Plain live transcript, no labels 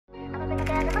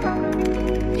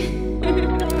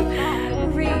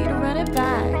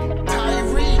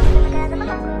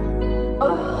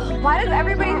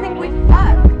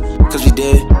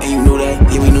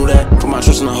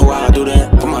trust in a hoe, how I do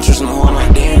that. Put my trust in a hoe, I'm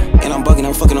like, damn. And I'm bugging,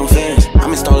 I'm fucking them fans.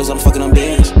 I'm installers, I'm fucking them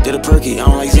bands. Did a perky, I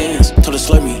don't like Zans. Told her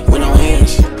slurp me with no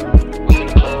hands.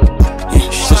 Yeah,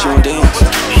 she said she won't dance.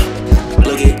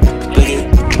 Blick it, blick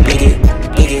it, blick it,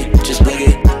 blick it, just blick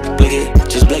it, blick it,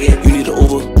 just blick it. You need an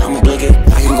Uber, I'ma blick it.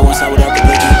 I can go inside without the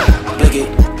blicky. Blick it,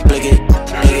 blick it,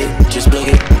 blick it, just blick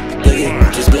it, blick it,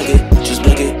 just blick it, just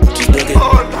blick it, just blick it.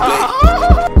 Blick.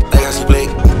 I got some blick.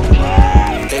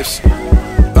 Hips,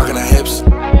 rockin' her hips.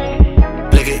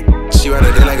 Blick it. She ride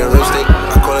her dick like a lipstick.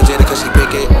 I call her Jada cause she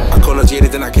pick it. I call her Jada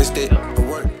then I kissed it.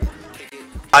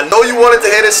 I know you wanted to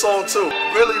hear this song too.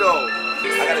 Really though.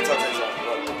 I gotta talk to you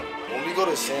something. When we go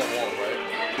to San Juan, right?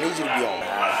 I need you to be on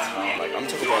mad time. Like I'm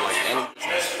talking about like anything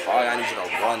that's fire. I need you to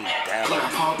run down. Like,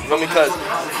 you feel me? Cause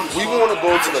we wanna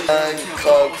go to the bang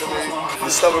club. Your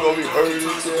stomach gonna be hurting.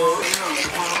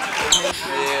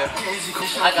 Yeah.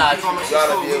 I got you. You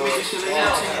gotta deal with it.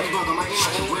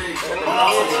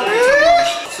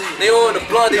 They on the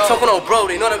blood, they talking on bro,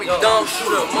 they know that we dumb.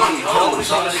 Shoot up money, ho. We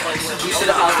should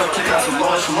have house up, check out some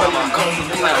balls from where my comes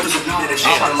from. I'm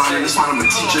trying to line in this one, I'm a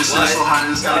teacher. So it's so hot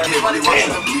in this gotta get money,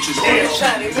 watching the bleachers.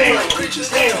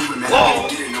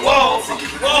 Whoa.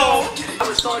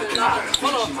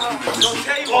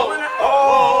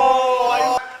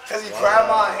 Oh, cause he grabbed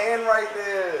my hand right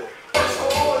there.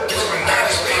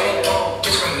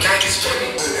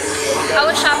 I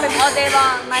was shopping all day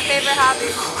long. My favorite hobby.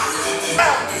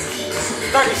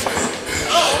 30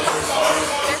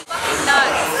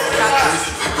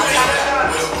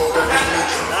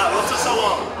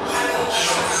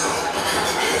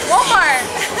 Walmart.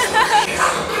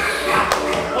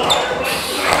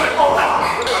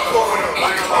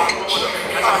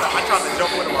 I tried to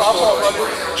jump with him.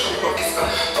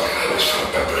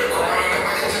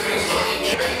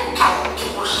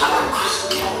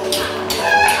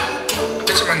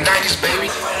 Bitch, I'm a 90s baby.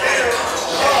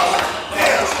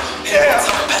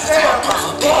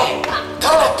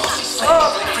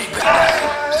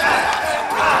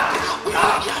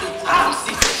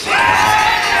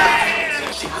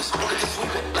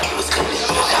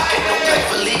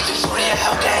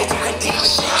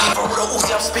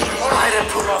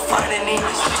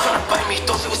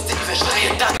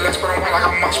 Let's put on like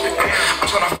I'm mosh pit. I'm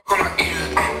trying to fuck on my ear.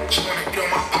 She wanna get on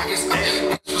my pockets.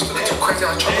 Just a little crazy. I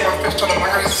try to my fish, trying to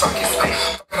make her suck it. Fucking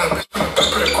a bitch,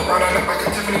 put a corona in it like a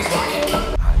Tiffany's locket.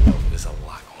 Yo, there's a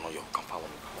lot going on. Yo, come follow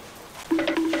me.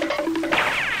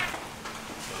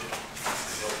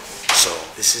 So,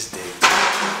 this is day 2.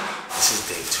 This is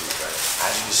day 2, right?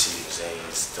 As you can see, Zay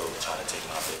is still trying to take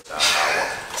my bitch out.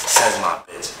 Says my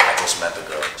bitch. I just met the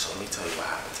girl. So let me tell you what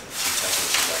happened to me. She texted me,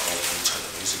 she's like, oh, can you turn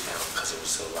the music down? Because it was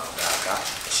so loud. I got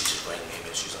you. And she just rang me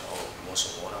and she was like, oh, you want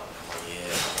some water? I'm like, yeah,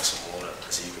 I want some water. I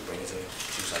said, you can bring it to me?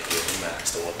 She was like, yeah, we mad.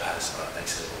 Still went past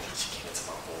next to the room. She came into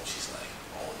my room. She's like,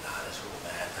 oh, nah, this room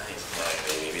mad nice. I'm like,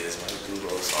 hey, maybe this might do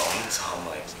those songs. So I'm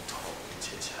like, we talk, we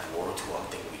chit-chat. Water too, I'm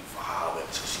thinking we vibe.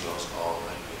 So she goes, oh,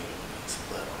 like, we need to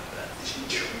split like that. Did she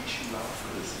treat you out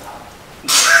for this vibe?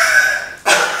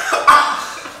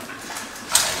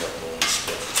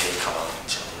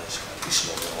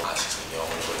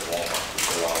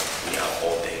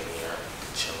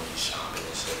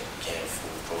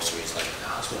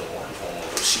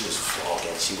 She was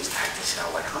vlogging, she was acting shit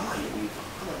out like, how am I even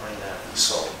right now?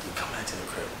 So we come back to the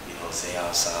crib, you know, Zay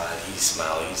outside, he's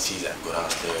smiling, she's at go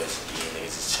downstairs,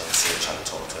 niggas just chilling, trying to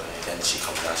talk to her. And then she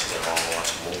comes out, she's like, oh, I'm gonna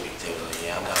watch a movie. They were like,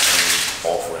 yeah, I'm down here,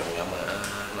 all for it. I'm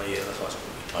like, yeah, let's watch a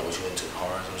movie. Like, what you into,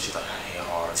 horror? And she's like, I hate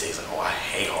horror. Zay's like, oh, I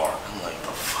hate horror. I'm like,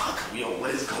 the fuck? Yo,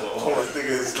 what is going on? This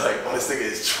nigga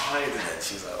is trying to. And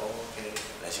she's like, oh, okay.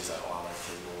 And then she's like, oh, I like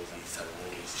kid movies, these type of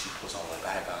movies. She puts on like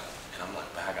Bad Guy. And I'm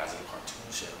like, Bad Guys in the cartoon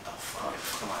shit. What the fuck?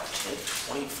 Am I a kid?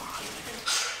 25, nigga.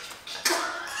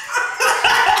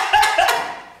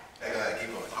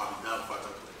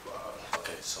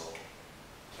 Okay, so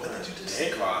what did you just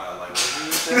say? Like, what did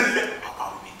you say? I'll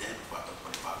probably be dead before I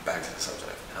turn 25. Back to the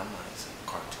subject. And I'm like, it's a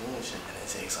cartoon shit. And then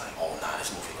Zay's like, oh nah,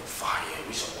 this movie look fire.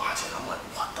 We should watch it. I'm like,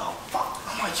 what the fuck?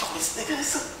 I'm like, yo, this nigga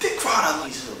is a dick rider.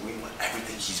 Like, he's just agreeing with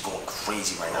everything. He's going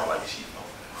crazy right now. Like, she's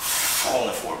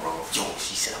falling for it, bro. Yo,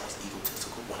 she said I was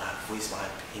egotistical when I voiced my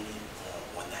opinion on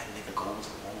when that nigga goes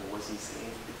along with what he's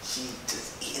saying. She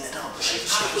just eating it up. She's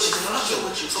fucking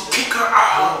with you. So kick her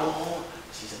out.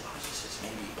 She's like,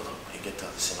 maybe get to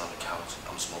sit on the couch.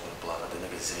 I'm smoking a blunt. The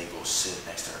nigga Zay go sit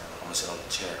next to her. I'm gonna sit on the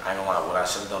chair. I ain't gonna lie. What I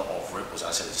should have done off rip was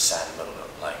I should have just sat in the middle of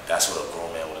them. Like, that's what a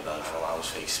grown man would have done. For a while, I was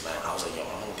fake smack. I was like, yo,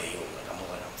 I'm gonna date him. Like, I'm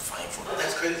fighting for it.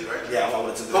 That's crazy, right? Yeah, I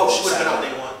would have took the she would have been on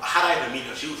day 1. How did I even meet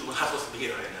her? She was supposed to be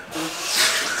here right now.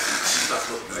 She's not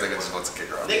supposed to be. This nigga just wants to kick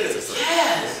her out. Niggas,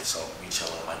 yes. So we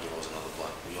chilling. I give us another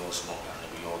blunt. We all smoke down there.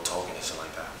 We we all talking and shit like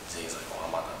that. Zay's like, oh,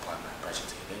 I'm about to apply my pressure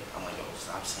to your dick. I'm like, yo,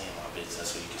 stop saying my bitch.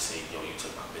 That's what you can say, yo, you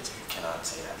took my bitch. You cannot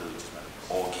say that. Dude, just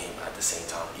all came at the same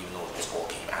time, even though it all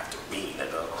came after me,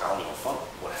 nigga. I don't give a fuck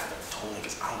what happened. I told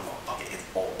niggas, I don't give a fuck. It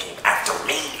all came after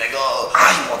me, nigga.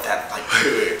 I want that. Like,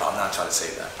 I'm not trying to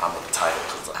say that I'm entitled,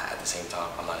 because at the same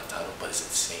time, I'm not entitled, but it's at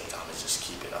the same time, it's just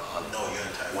keep it 100. No, you're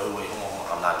entitled. Wait, hold on.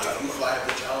 I'm not entitled. If you fly a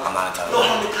bitch out, I'm not entitled. No,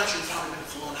 how many countries fly been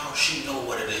flown out? She know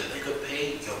what it is. They could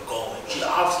pay, you're going. She's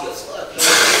obviously a slut.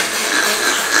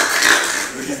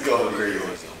 He's going crazy.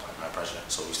 My pressure.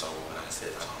 So we started working on it. So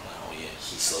I'm like, oh yeah,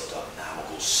 he slipped up. Now I'm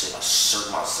gonna go sit,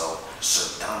 assert myself,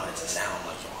 assert dominance. And now I'm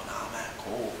like, yo, nah, man,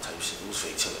 cool. Type shit. It was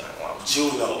fake chilling.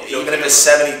 Juno. Even if it's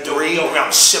 73,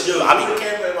 I'm shit. I mean, the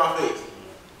camera in my face.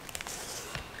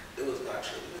 It was not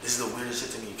true. This is the weirdest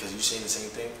shit to me, because you saying the same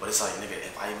thing, but it's like, nigga,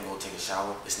 if I even go take a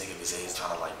shower, this nigga is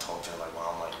trying to like talk to her, like,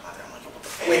 while I'm like, yo, what the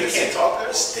fuck? Wait, you can't talk to her?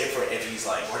 It's different if he's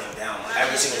like running down, like,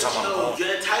 every single time I'm going.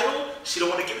 You're entitled, she don't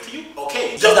want to give it to you?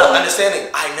 Okay. You're not understanding.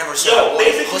 I never said Yo,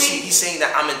 basically, pussy. He's saying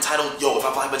that I'm entitled. Yo, if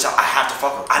I fuck a bitch out, I have to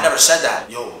fuck her. I never said that.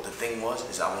 Yo, the thing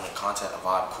is I want content, a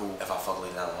vibe, cool. If I fuck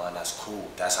later down the line, that's cool.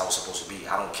 That's how it's supposed to be.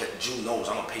 I don't care. Jew knows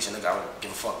I'm a patient nigga. I don't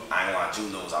give a fuck. I ain't gonna lie. Jew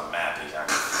knows I'm mad patient. I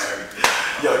can everything.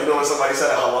 Yo, you know when somebody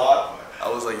said a lot? I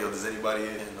was like, yo, does anybody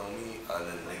in here know me? And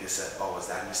then the nigga said, oh, is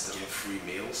that Mr. Give free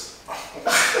meals?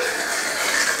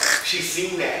 She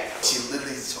seen that. She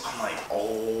literally, I'm like,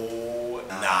 oh,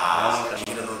 nah.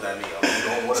 You don't know what that means. You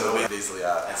don't want to know. Basically,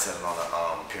 I said it on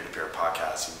a peer-to-peer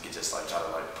podcast. So we could just like try to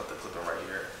like put the clip in right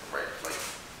here, right, like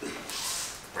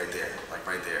right there, like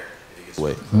right there.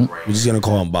 Wait, we're just gonna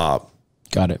call him Bob.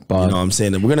 Got it, Bob. You know what I'm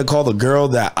saying? We're gonna call the girl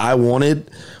that I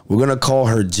wanted. We're gonna call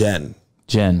her Jen.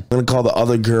 We're gonna call the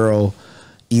other girl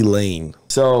Elaine.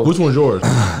 So which one's yours?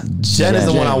 Jen is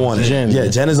the one I wanted. Yeah,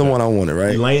 Jen is the one I wanted,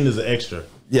 right? Elaine is an extra.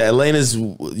 Yeah, Elaine is,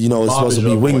 you know, it's supposed to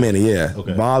be wingman. Yeah,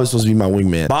 okay. Bob is supposed to be my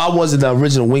wingman. Bob wasn't the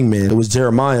original wingman. It was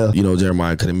Jeremiah. You know,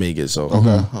 Jeremiah couldn't make it, so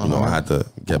you know, I had to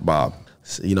get Bob.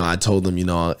 So, you know, I told him, you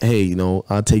know, hey, you know,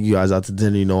 I'll take you guys out to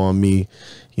dinner. You know, on me.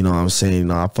 You know what I'm saying? You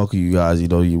know, I fuck with you guys. You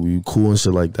know, you cool and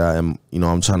shit like that. And you know,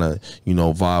 I'm trying to, you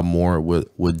know, vibe more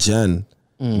with Jen.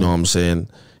 You know what I'm saying?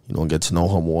 You know, get to know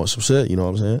her more, some shit. You know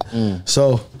what I'm saying?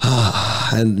 So,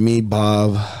 and me,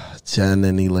 Bob, Jen,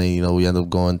 and Elaine, you know, we end up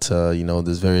going to, you know,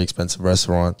 this very expensive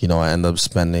restaurant. You know, I end up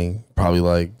spending probably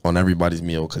like on everybody's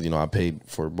meal, because, you know, I paid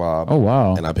for Bob. Oh,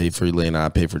 wow. And I paid for Elaine, and I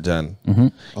paid for Jen.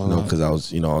 You know, because I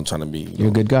was, you know, I'm trying to be. You're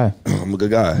a good guy. I'm a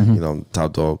good guy. You know,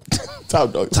 top dog.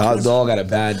 Top dog at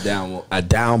a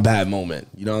down bad moment.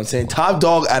 You know what I'm saying? Top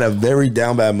dog at a very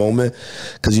down bad moment,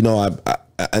 because, you know, I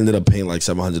ended up paying like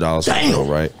 $700 for the girl,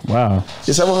 right? Wow.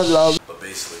 Yeah, $700. But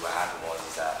basically what happened was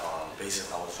that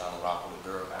basically I was trying to rock with a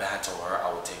girl. And I had told her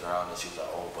I would take her out, and she was like,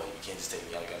 oh, but you can't just take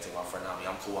me out. You gotta take my friend out. I mean,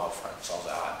 I'm cool out front. So I was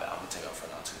like, all right, bet I'm gonna take our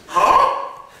friend out too.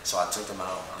 So I took them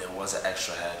out. There was an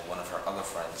extra head, one of her other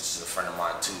friends. This is a friend of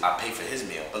mine too. I paid for his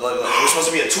meal. But look, it was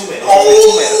supposed to be a two-man.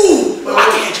 But I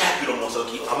can't jack you no more,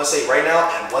 Silky. I'm gonna say right now,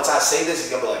 and once I say this, he's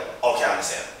gonna be like, okay, I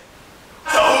understand.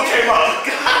 Okay, my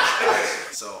God.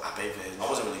 So I paid for his meal. I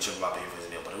wasn't really tripping about paying for his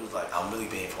meal, but it was like, I'm really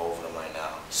paying for both of them right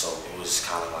now. So it was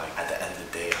kind of like, at the end of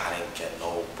the day, I didn't get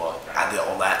no but. I did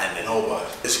all that, and then no but.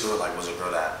 This girl like was a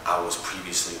girl that I was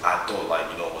previously, I thought like,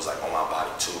 you know, was like on my body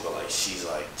too, but like she's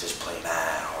like just playing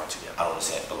mad hard to get. I don't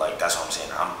understand, but like that's what I'm saying.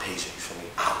 I'm patient, you feel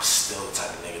me? I'm still the type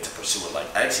of nigga to pursue it. Like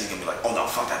X, he's gonna be like, oh no,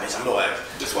 fuck that bitch. I know X.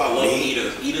 That's why I love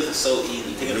eaters. Eaters are so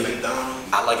easy. Take it to McDonald's.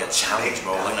 I like a challenge,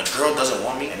 bro. Like when a girl doesn't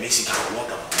want me, it makes you kind of want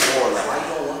them more. Like, why you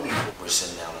don't want me? We're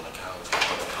sitting down on the couch, I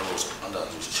put the pillows under,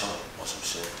 he was chilling or some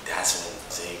shit. That's when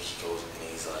Zay, he goes and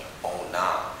he's like, oh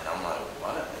nah. And I'm like,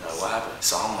 what? And like, what happened?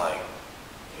 So I'm like,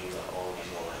 he's like, oh, he's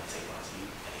gonna let me take my seat.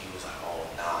 And he was like, oh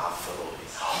nah, I feel it.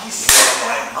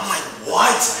 I'm like,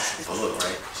 what? But look,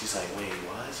 right? She's like, wait,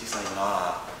 what? She's like,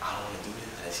 nah, I don't want to do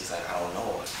this. And she's like, I don't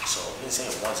know. So he didn't say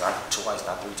it once, not twice,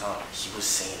 not 3 times. He was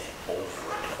saying it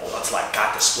over and over until I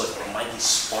got the split. It might be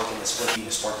sparking the split. He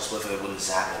even sparked the split, but it wouldn't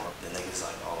zap him. The nigga's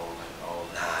like, oh,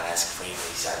 nah, that's crazy.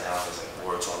 He sat down, he's like,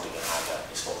 we're talking, I got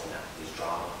this spoken now. This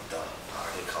drama, done. I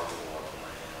get comfortable, I put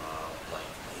my hand around, like,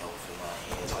 yo, feel my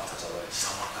hands, I touch her. She's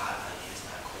like, oh my God, my hand's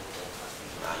not cold, don't touch me.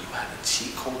 Nah, you had the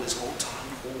cheat code this whole time.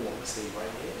 I'm gonna stay right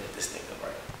here. This nigga,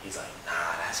 right? He's like,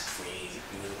 nah, that's crazy.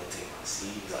 You really gonna take my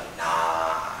seat? He's like,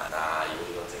 nah, you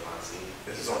really gonna take my seat?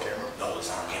 This is on camera? No, it's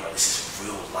not on camera. This is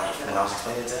real life. And I was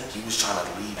explaining to him, he was trying to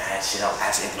leave bad shit out. I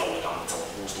said, no, nigga, I'm gonna tell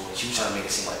the whole story. He was trying to make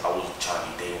it seem like I was trying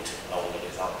to be dating to no, nigga,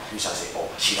 it's not. He was trying to say, oh,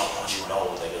 she don't want you.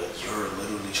 No, nigga, you're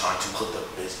literally trying to put the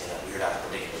bitch in a weird ass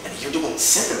predicament. And you're doing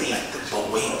sympathy, but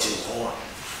way too long.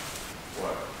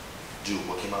 What? Dude,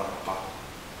 what came out of my pocket?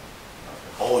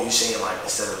 oh, you saying like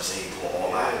instead of Zay doing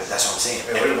all that, that's what I'm saying.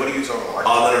 Hey, what are you talking about?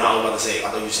 Oh, no, I was about to say, I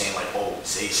thought you were saying like, oh,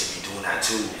 Zay should be doing that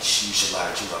too. And you should lie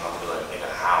to choose. I'm not gonna be like, nigga,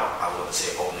 how? I was gonna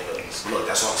say, oh, nigga, look,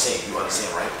 that's what I'm saying. You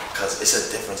understand, right? Because it's a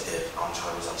difference if I'm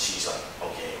trying to be like, she's like,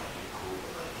 okay, like, you cool,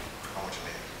 but like, I want your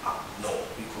name. no,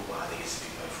 we cool, but I think it's be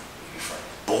like, we be friends.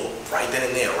 Boom, right then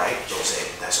and there, right? You know what I'm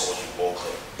saying? That's all you all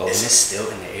click. But when it's still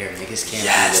in the air, niggas can't.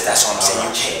 Yes, that's what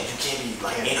I'm saying. You can't be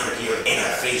like in her ear, in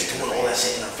her face, doing all that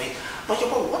shit in her face. But yo,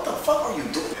 bro, what the fuck are you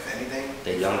doing? If anything,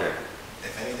 They're younger.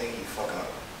 If anything, he fucking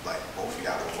up like both of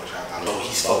y'all with what y'all got. No,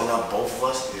 he's fucking up both of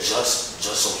us just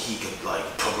so he could like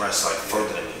progress like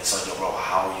further than me. It's like, yo, bro,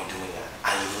 how are you doing that?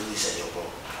 I literally said, yo, bro,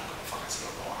 I don't give a fuck. I said,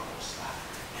 yo, bro, I'm gonna slap.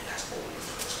 And that's all the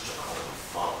difference. I don't give a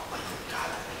fuck. Like, you got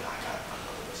it, nigga. I got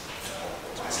another business.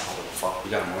 I said, I don't give a fuck. You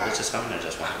got more bitches coming or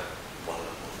just one? One of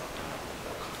them.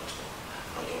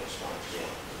 No, yo, it's one. Yeah.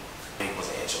 He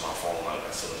wasn't answering my phone like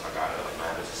as soon as I got it. Like,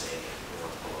 man, bitches saying,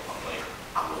 I'm like,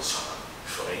 I was trying to.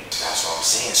 That's what I'm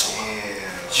saying. So,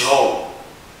 yo.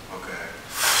 Okay.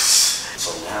 So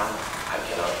now I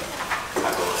get up, I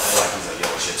go like he's like, yo,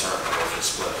 it's your turn. I go for the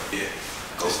split. Yeah.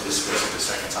 Go for the split. This is the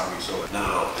second time you saw it.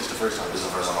 No. It's the first time. This is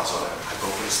the first time I saw that. I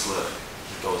go for the split.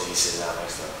 He goes, he's sitting down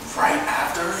next to her. Right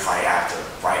after I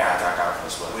got her from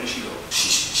the split. Where did she go?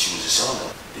 She was just chilling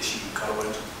there. Did she cut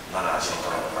away? No, she didn't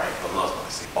cut away, right? But look,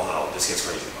 oh no, this gets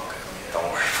crazy. Okay. Don't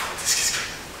worry about it. This gets crazy.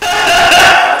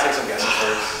 Can I take some guesses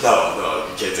first? No,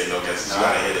 you can't take no guesses. You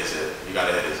gotta hit this shit.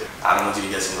 I don't want you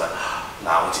to guess and be like,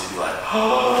 nah, I want you to be like,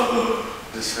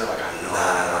 Just feel like I know.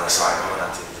 Nah. So I go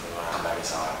down to I'm back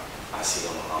inside. I see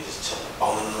him, I'm just chilling.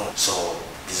 Oh, no. So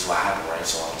this is what happened, right?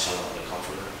 So I'm chilling on the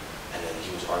comforter, and then he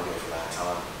was arguing for that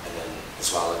time, and then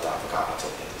that's why I left out. I forgot I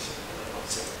told him this shit.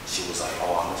 She was like,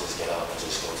 oh, I'm gonna just get up and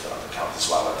just go to the other couch. That's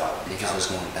why I left out. Niggas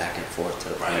was going back and forth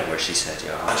to the point where she said,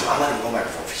 yo, I'm not even going back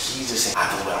and forth. He's just saying,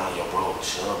 I feel like, I'm like, yo, bro,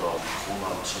 chill, bro. Cool,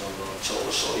 man, chill, bro. Chill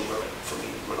with shorty, bro. For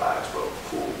me, relax, bro.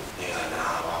 Cool. Niggas like,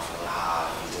 nah, bro, I feel like,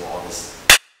 he's doing all this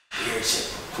weird shit.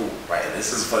 Cool, right? And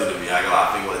this is funny to me. I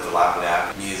think wanted to laugh at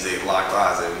that. Me and Zay locked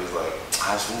eyes, and we was like,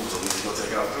 high school, so we just go take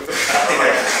it out.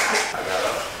 I got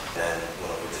up. Then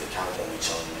went over to the couch, and we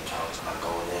chilling on the couch. I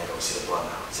go in there, go see the blunt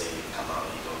out. Zay come out,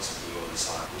 he goes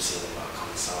inside. We see him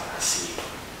come inside. I see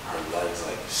her legs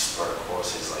like spread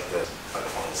across his like this, like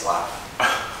on his lap.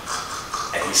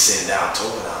 And he's sitting down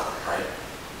talking to her, right?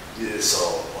 Yeah. So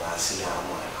when I see her,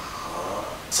 I'm like, huh?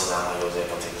 So now I'm like, yo, Zay,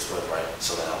 come take this split, right?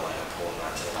 So then I'm like, I pull him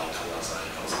out to the light, comes outside,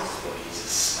 he comes out to the split, he's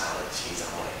just smiling, cheese.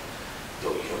 I'm like,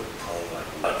 yo, you're playing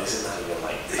like this is not even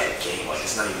like a game, like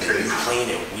it's not even, you're playing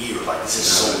it weird, like this is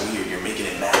so weird, you're making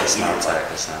it mad it's weird. Not tag,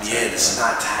 Yeah, this is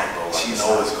not tag, bro. Like, She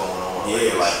knows what's going on.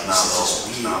 Yeah, like this is just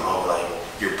weird, bro. Like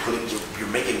you're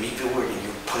making me feel weird, and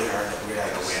you're putting her in a weird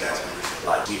ass position.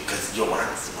 Like, because yo, when I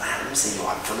said, yo,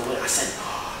 I feel the way, I said,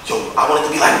 yo, I wanted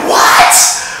to be like, what?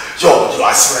 Yo,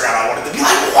 I swear to God, I wanted to be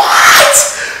like, what?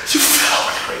 You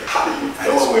felt crazy. How do you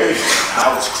feel weird?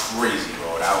 That was crazy,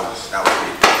 bro. That was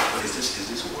crazy. But is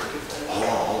this working for him?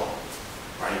 Hold on.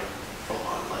 Right? From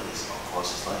my legs, across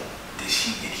his leg. Did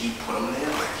he put him there?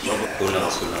 Like, Yo, who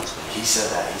knows? He said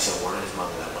word of his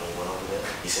mother that when he went over there,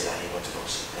 he said that he went to go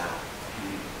sit down.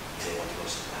 He said he went to go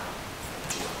sit down.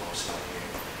 She went to go sit right here.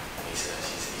 And he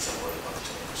said word of his mother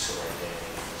told him to sit right there.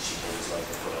 And she put his legs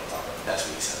and put it on top of it. That's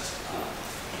what he says.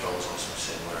 He goes on some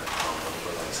shit where when he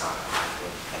goes like his hot.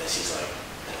 And then she's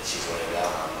laying down.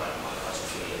 I'm like, my God, what's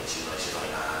your feet? And she's like,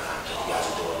 nah. You guys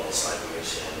are doing this like weird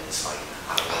shit. And it's like,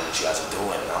 I don't know what you guys are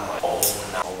doing. And I'm like, oh,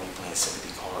 now we playing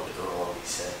sympathy card. The girl already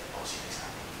said, oh, she thinks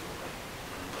I'm gonna do it right.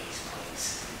 But he's playing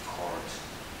sympathy cards.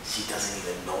 She doesn't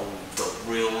even know the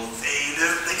real thing.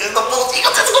 This nigga's the most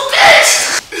egotistical bitch.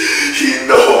 He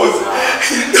knows.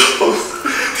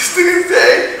 This nigga's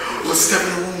dead. We'll step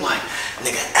in the room like,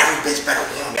 nigga, every bitch better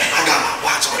warn me. I got my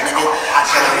watch on, nigga. I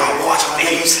got my watch on,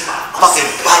 nigga. Fucking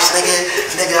watch, nigga.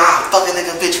 Nigga, I'll fuck a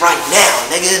nigga bitch right now,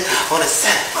 nigga. On the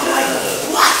set. I'm like,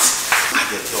 what? I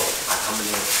get, yo, I come in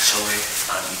here, chilling,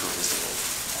 I'm egotistical.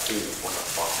 Oh, what the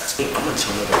fuck? That's me. I'm a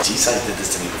chill nigga. G-Side did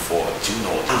this to me before. You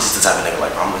know, I'm just the type of nigga,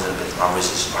 like, my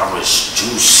wrist,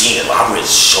 you seen it. My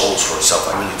wrist shows for itself.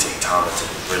 I really take time to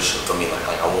take wrist for me.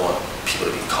 Like, I want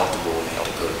people to be comfortable with me. I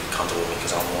want people to be comfortable with me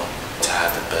because I want to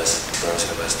have the best experience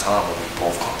and the best time when we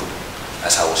both comfortable.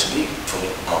 That's how it should be for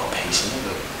me. I'm a patient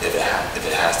nigga. If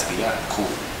it has to be that, cool.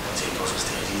 Once he goes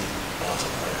upstairs, he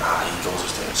goes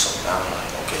upstairs. So now I'm like,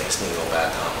 okay, this nigga go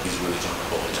bad time. He's really trying to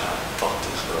roll a job. Fuck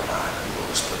this girl. Nah, let me roll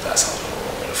a split. That's how I'm gonna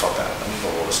roll, nigga. Fuck that. Let me go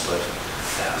roll a split.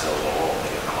 That's how I'm gonna roll,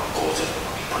 nigga. I'm gonna go to him.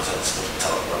 I'm gonna present this nigga,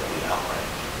 tell him what we out, right?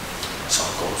 So I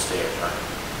go upstairs, right?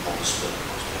 Roll a split,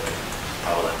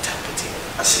 Probably like 10, 15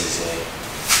 minutes. I see his name.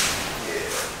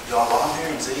 Yeah. Yo, I'm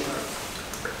hearing Zay.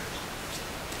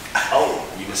 Oh,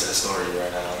 you missing a story right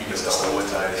now. You missing a story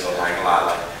with time. So I ain't gonna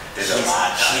lie, like, he's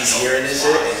hearing this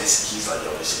shit and he's like,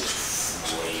 yo, this shit is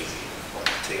crazy.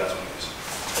 Take out some news.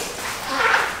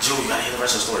 Drew, you gotta hear the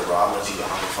rest of the story, bro. I'll let you go.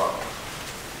 How the fuck?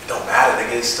 It don't matter,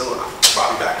 nigga. It's still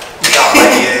probably back. We got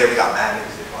we got mad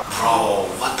niggas.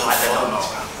 Bro, what the fuck? I don't know. It's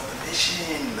probably on the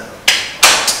mission.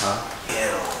 Huh?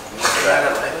 Yeah.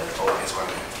 Oh, it's right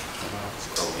here.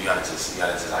 So you gotta just I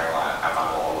ain't gonna lie. I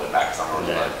gotta go all the way back because I'm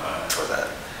really like, what's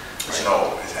that? But you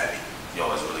know, it's heavy. Yo,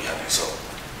 it's really heavy. So,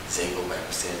 Zay go back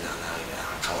upstairs now.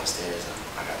 I come upstairs.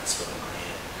 I got this foot in my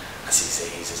hand. I see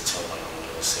Zay. He's just chilling on a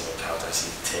little single couch. I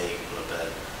see Tay go to bed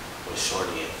with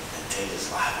Shorty and Tay just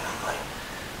laughing. I'm like,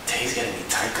 Tay's getting me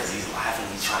tight because he's laughing.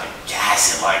 He's trying to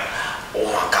gas it like, oh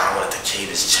my god, I want to decay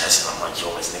his chest. And I'm like,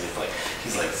 yo, this nigga's like,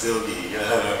 he's like Silky. He's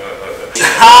like,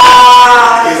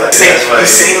 he's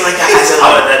saying like that as in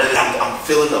like, I'm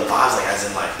feeling the vibes like as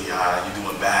in like, yeah, you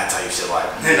doing bad type shit like.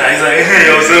 Nah, he's like,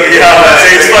 yo, Silky,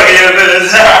 Tay's fucking in a minute.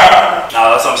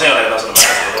 Nah, that's what I'm saying. Like, that's what I'm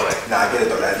saying. Nah, I get it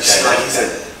though.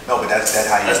 That's no, but that's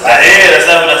how he's laughing. Yeah, that's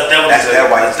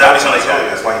why he's laughing.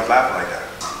 That's why he's laughing like that.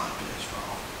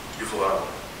 You flew out.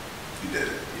 You did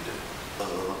it. Look,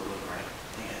 right?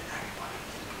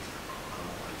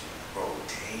 Bro,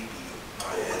 Tay,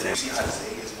 see how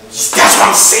Zay is moving? That's what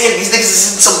I'm saying. These niggas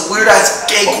is in some weird ass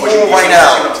gay cool right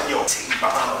now. Yo, Tay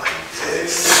behind like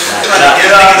this.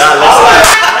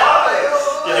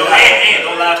 Yo, and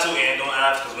don't laugh too, and don't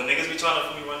laugh, because when niggas be trying to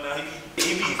fool me right now,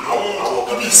 he be I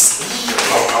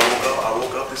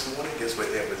woke up this morning. Guess where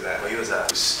Ed was at? Where he was at?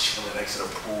 He was chilling next to the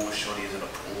pool. Shorty is in the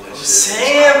pool and shit.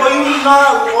 Sam, but you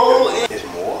not low. There's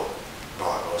more. Bro,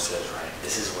 I go upstairs, right?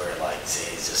 This is where like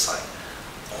Zay's just like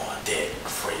on dead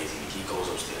crazy. He goes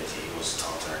upstairs. He goes to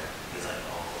talk to her. He's like,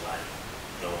 oh, like,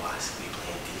 yo, why is he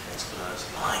playing defense with us?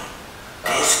 Like,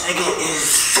 this nigga is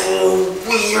so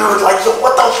weird. Like, yo,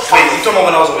 what the fuck? Wait, you talking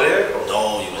about when I was over there?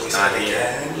 No, he was not here.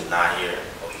 He was not here.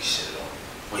 Oh, he shitted on me.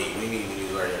 Wait, what do you mean when you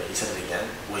were here? He said it again?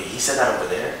 Wait, he said that over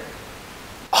there?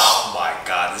 Oh my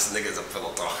god, this nigga's a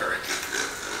pillow talker.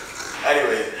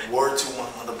 Anyway, word to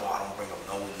one on the bottom, bring up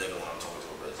no nigga when I'm talking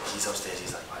to her. He's upstairs,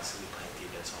 he's like, why is he playing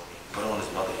defense on me? Put on his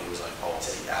mother, he was like, oh,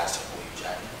 said he asked her, who you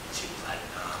jacking? She was like,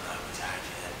 nah, I'm not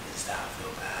jacking. It's that I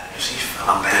feel bad. She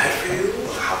felt bad for you?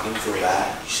 How can you feel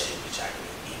bad? You said you were jacking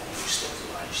me, even when you still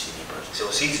feel like you see me in person.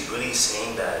 So she's really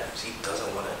saying that she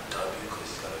doesn't want to dub you because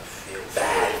he's going to feel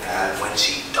bad when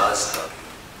she does dub you.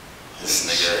 This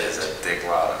nigga is a dick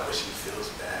rider. But she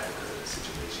feels bad because of the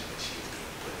situation that she's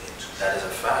being put into. That is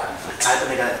a fact. The type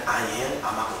of nigga I am,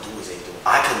 I'm not gonna do what they do.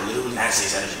 I could literally match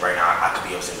his energy right now. I could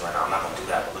be upstairs right now. I'm not gonna do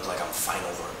that, but look like I'm fighting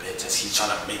over a bitch. As he's trying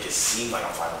to make it seem like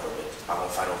I'm fighting over a bitch. I'm gonna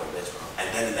fight over a bitch, bro. And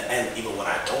then in the end, even when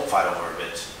I don't fight over a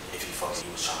bitch, if he fucks, he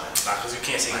was trying. Nah, because you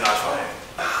can't say you're not trying.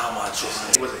 How am I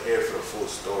trying? He wasn't here for the full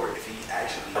story. If he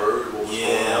actually heard what was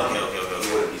Yeah, going on, okay.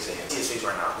 he wouldn't be saying See his face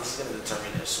right now. This is gonna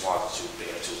determine if Swaz is too big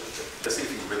or too little. Let's see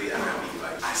if he really happy.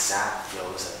 Like, I sat, yo,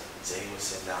 listen, Zay was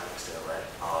sitting down next to her, right?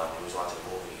 He was watching a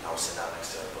movie. I was sitting down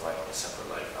next to her, but like on a separate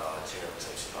like chair,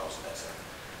 so she I was next to her.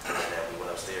 And then we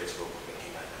went upstairs real quick and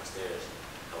came back downstairs.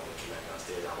 And when we came back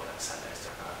downstairs, I went and sat next to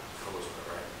her. I got pillows with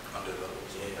her, right? under the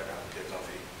Yeah, I got get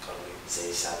comfy, cuddly.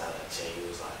 Zay sat down in the chair. He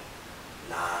was like,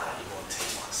 nah, you gonna take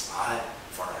my spot?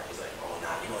 For her. He's like, oh,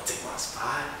 nah, you gonna take my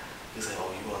spot? He's like, oh,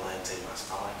 you gonna let him take my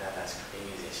spot like that? That's crazy.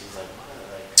 And she was like, what?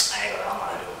 Like, I'm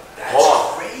not doing that. hold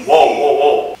on. crazy.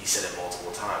 Whoa. He said it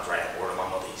multiple times, right? In order of my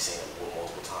mother, he's saying it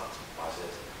multiple times. Watch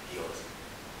this. He goes,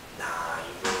 nah,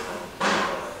 you really don't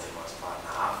let him take my spot.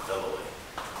 Nah, I feel away.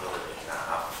 Nah,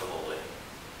 I feel away.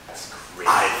 That's crazy.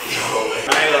 I feel away.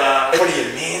 What are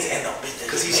your mans and the bitch?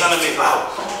 Because he's trying to make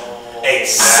out.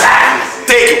 Exactly.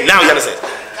 Thank you. Now you gotta say.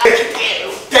 Thank you.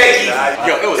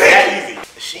 Yo, it was that easy.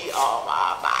 She on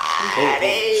my body.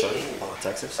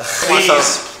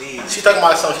 Texas? Please. She talking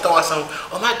about something.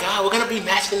 Oh my God, we're gonna be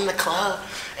matching in the club,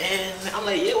 and I'm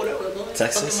like, yeah, whatever.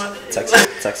 Texas? Texas?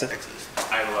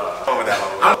 I Over that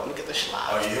one. Let me get the shit.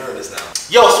 Oh, you heard this now.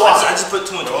 Yo, so I just put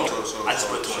two and two. I just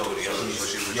put two and two together.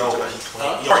 Yo, he's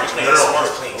playing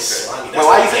slimy. Wait,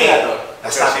 why you saying that though?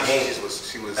 That's not the game.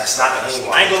 That's not the game.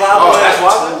 I ain't gonna lie, boy. That's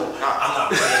why. I'm not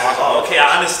playing. Okay,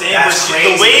 I understand, That's but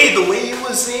crazy. the way you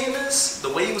was saying this, the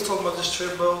way you was talking about this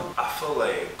trip, bro, I feel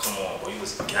like, come on, bro, you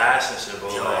was gassing shit, bro.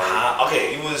 Yo, like,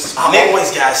 okay, you was. I'm always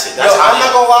gas shit. Yo, I'm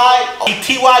not gonna lie.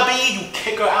 TYB, you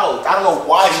kick her out. I don't know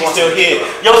why she's still here.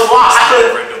 Yo, Swaz,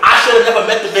 I should have never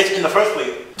met the bitch in the first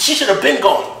place. She should have been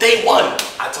gone day one.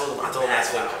 I told him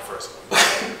last week first.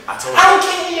 I told him. I don't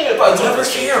care about You never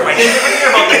care, man. You never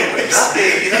care about that.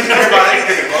 Nothing. You never care about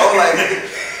anything, bro. Like,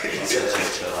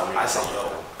 I said, yo,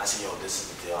 I said, yo, this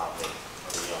is the deal I made. I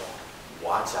said, yo,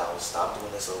 watch out. Stop doing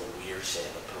this little weird shit,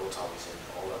 the pillow talking shit,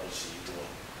 and all that other shit you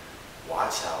doing.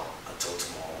 Watch out until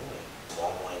tomorrow morning.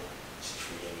 Tomorrow morning, she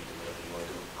treating me, do whatever you want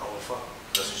to do. I don't fuck.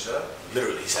 That's what you said?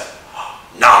 Literally, he said,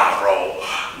 nah, bro.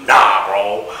 Nah,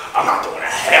 bro. I'm not doing that.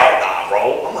 Hell nah,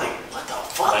 bro. I'm like, what the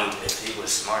fuck? If he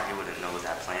was smart, he would have known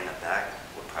that playing the back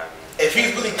would probably be. If he's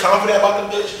really confident about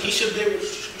the bitch, he should be able to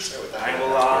stay with that. I ain't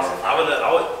gonna lie. I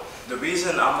would. The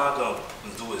reason I'm not gonna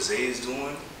do what Zay's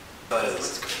doing,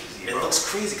 because it looks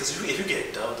crazy. Because if you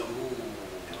get dubbed, ooh.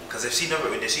 Because if she never,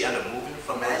 did she end up moving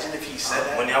from? Imagine if he said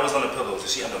that. When I was on the pillows,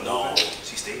 did she end up moving?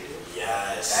 She stayed there.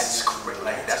 Yes. That's crazy.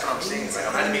 Like, that's what I'm saying.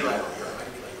 Like, imagine me like, yo,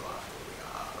 imagine me like, yo, I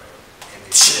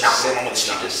feel like, right?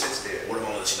 She just sits there. What am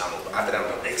I gonna let you not move? After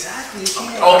that, Exactly.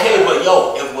 Okay, but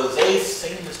yo, if what they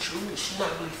saying is true, she's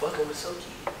not really fucking with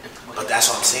Silky. But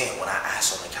that's what I'm saying. When I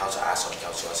asked on the couch, I said,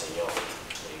 yo, what are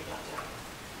you not doing?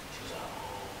 She was like,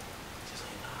 oh. She's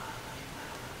like, nah.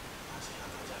 I said,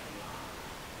 I'm not jacking you.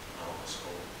 No,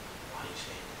 so why are you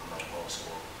saying? I'm like, oh,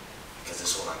 so because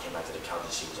this is when I came back to the couch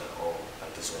and she was like, oh,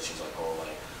 like this is when she was like, oh,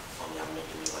 like, y'all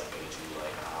making me like page you,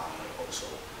 like, I'm like, oh, so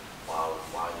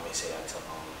why you may say that to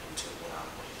him too when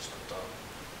he just hooked up?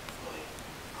 I'm like,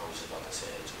 I was just about to say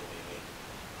that to you, baby.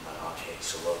 I'm like, okay,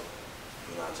 so look,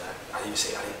 you're not jacking. I didn't even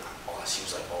say, she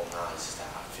was like, oh, nah, it's just that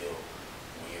I feel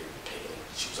weird picking.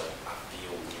 She was like, I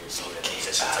feel weird seeing that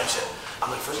position type shit.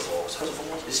 I'm like, first of all,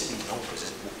 this should be no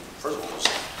position. First of all,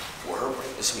 for her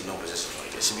brain, this should be no position.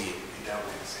 Like, it should be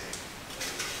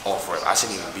all for it. I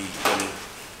shouldn't even be, you know what I mean?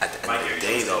 At the end of the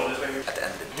day, though,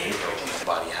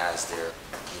 everybody has their,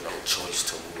 choice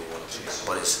to who they want to choose.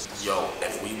 But it's, yo,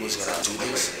 if we was gonna do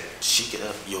this, she could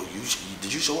have,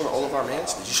 did you show her all of our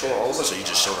mans? Did you show her all of us, or you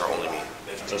just showed her only me?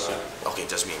 Okay,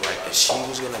 just me, right? If she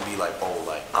was gonna be like, oh,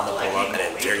 like, I'm gonna pull up and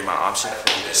then vary my option,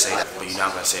 you can say that. But you're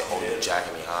not gonna say, oh, you're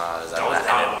jacking me,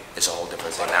 it's a whole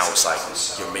different thing. Now it's like,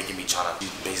 you're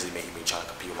basically making me trying to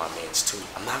compete with my mans too.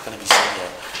 I'm not gonna be saying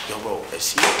that, yo, bro, if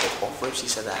off rip she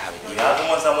said that I haven't. Y'all the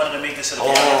ones that wanted to make this a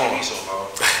reality TV show, bro.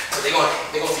 So they gonna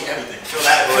see everything. Feel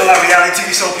like reality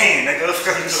TV show pain, nigga.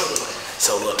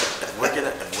 So look, if we're gonna,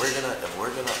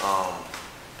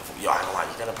 yo, I ain't gonna lie,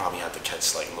 you're gonna probably have to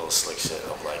catch like a little slick shit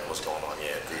of like what's going on.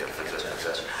 Yeah, for sure.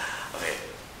 Okay,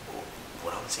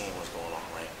 what I'm saying, what's going on,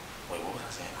 right? Wait, what was I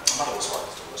saying?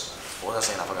 What was I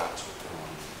saying? I forgot.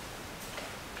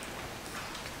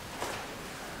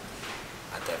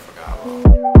 I definitely forgot.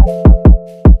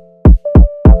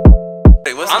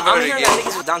 I'm hearing that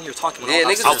niggas was down here talking. Yeah,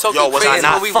 niggas was talking crazy.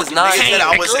 We was not.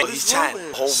 He's chatting.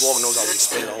 The whole vlog knows I was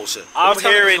explaining the whole shit. I'm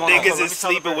hearing niggas is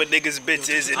sleeping with niggas'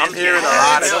 bitches. And I'm hearing a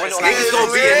lot of niggas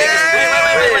gonna be a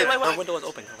niggas. Her window is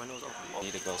open. You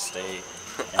need to go stay.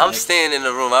 I'm staying in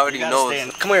the room. I already know.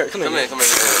 Come here.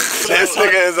 This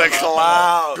nigga is a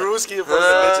clown. Drewski in front of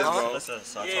the bitches, bro. Listen,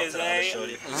 so I talked to the other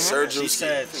shorty. She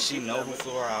said she know who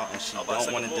flew her out and she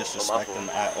don't want to disrespect them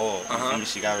at all. You feel me?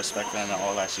 She got respect for him and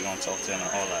all that. She gonna talk to him and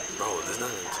all that. Bro, there's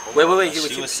nothing. Wait.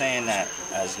 She was saying that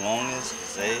as long as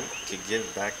Zay could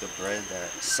give back the bread that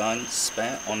son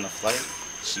spent on the flight,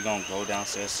 she gonna go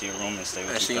downstairs to your room and stay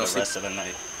with you for the rest of the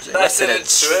night. Rest of the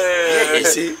trip. You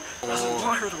see?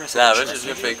 Nah, Richard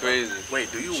Smith crazy.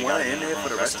 Wait, do you want her in there for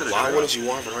the rest of the trip? Why wouldn't you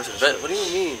want her for the rest of the trip? What do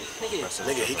you mean?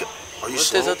 Nigga, he could. Are you What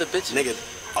slow? there's other bitches? Nigga,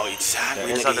 oh,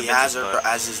 exactly. Nigga, he has her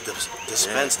as his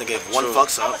dispense. Nigga, if one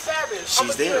fucks up,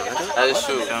 she's there, nigga. That is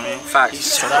true.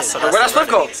 Facts. Where that split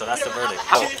go? So that's the verdict.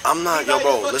 I'm not, yo,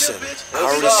 bro. Listen, I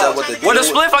already said what the deal. Where the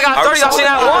split? I got 30. I seen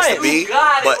that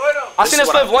one. But I seen the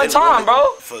split one time,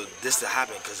 bro. For this to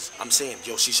happen, because I'm saying,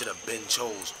 yo, she should have been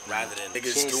chose rather than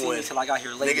niggas doing. Until I got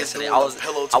here late Niggas yesterday. doing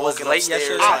pillow talking I was late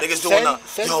upstairs. yesterday. Niggas doing the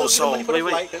yo. So Wait.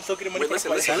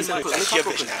 Listen.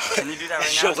 Can you do that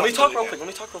right now? Let me talk real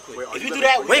quick. If you do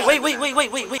that, Wait.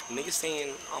 Niggas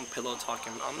saying I'm pillow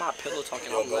talking. I'm not pillow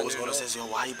talking. yo, bro was gonna say, yo,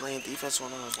 why you playing defense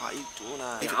on us? Why you doing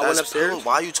that? I went upstairs.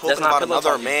 Why are you talking about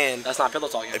another man? That's not pillow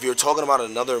talking. If you're talking about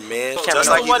another man, Just just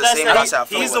like he's the same house I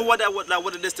He's the one that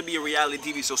wanted this to be a reality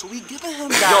TV show, so we giving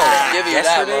him Yo, that.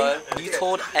 yesterday, you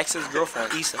told ex's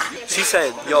girlfriend, Issa. She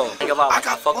said, yo, I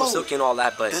fuck with Silky and all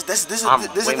that, but I'm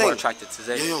way more attracted to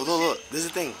Zay. Yo, look, this is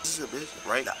the thing. This is a bitch,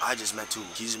 right? That I just met too.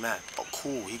 He's mad. Oh,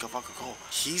 cool. He can fuck her cool.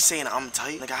 He's saying I'm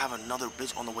tight. Like I have another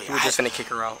bitch on the way. He was just gonna kick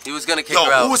her out. He was gonna kick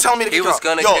her out. Who was telling me to kick her out? He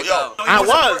was gonna kick her out. I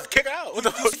was kick her out. What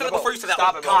the fuck? Before you said that,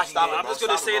 stop it, bro. I'm just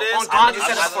gonna say this. On God, you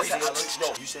said it before you said it.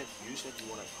 No, you said you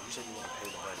wanna pay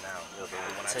the rent now.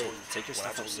 Take your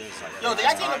stuff upstairs. Yo, did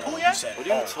I get in the pool yet? What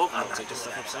are you talking about? Take your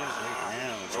stuff upstairs right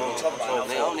now. Bro,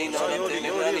 they don't need nothing.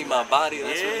 They need my body.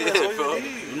 That's what it is, bro.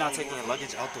 You're not taking your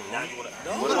luggage out the room.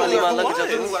 What do I need my luggage out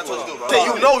the room?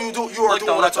 You know you do. You are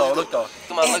doing what I told you. Look though.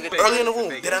 Early in the room,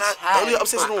 did I not? Earlier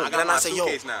upstairs in the room, did I not say yo?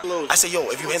 I said yo,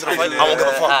 if you handle the fight, I won't give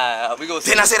a fuck.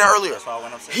 Didn't I say that earlier?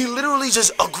 He literally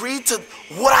just agreed to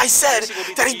what I said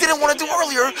that he didn't want to do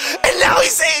earlier, and now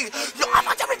he's saying, yo, I'm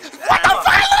not doing. What the fuck?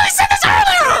 I literally said this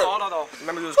earlier. No.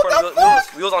 Remember we was recording.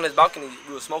 We was on his balcony.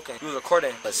 We was smoking. We was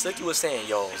recording. But Silky was saying,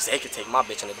 yo, Zay could take my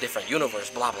bitch in a different universe.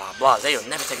 Blah blah blah. Zay will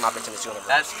never take my bitch in this universe.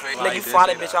 That's crazy. Nigga, you fly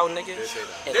that bitch out, nigga.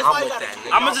 And I'm with that.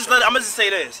 Nigga. I'ma just say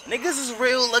this. Niggas is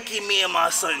real lucky me and my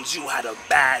son Jew had a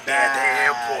bad day at the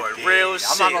airport. Real shit.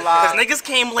 I'm not gonna lie. Cause niggas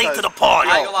came late to the party.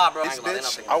 I ain't gonna lie, bro. This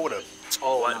bitch, I would've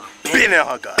Been in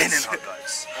her guts.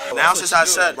 Now since I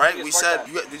said, right, we said,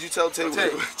 did you tell Tay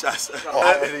what I said? Oh,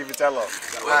 I didn't even tell her.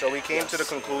 So we came to the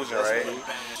conclusion, right? We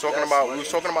was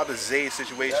talking about the Zay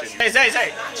situation. Hey,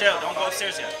 Zay, chill. Don't go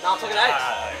upstairs yet. No, I'm talking to X.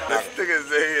 This nigga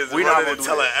Zay is We not running and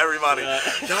telling everybody. Y'all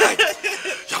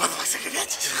motherfuckers sick of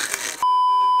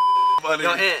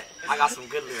Yo, Ant, I got some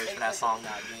good lyrics for that song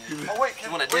now, again. Oh, wait, you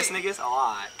wanna diss niggas? Oh,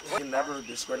 alright. You never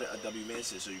discredit a W man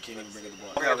shit, so you can't even bring it to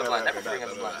blood. Bring up the blood. Never bring up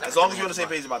the blood. As long as you're on the same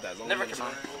page about that. Never come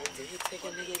on.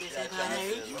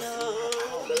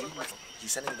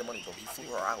 He's sending the money, bro. He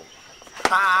flew her out.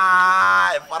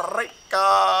 Hi,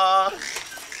 Rico.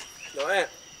 Yo, Ant.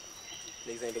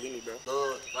 Niggas ain't believe me, bro.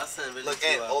 Look,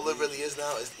 Ant, all it really is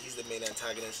now is he's the main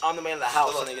antagonist. I'm the man of the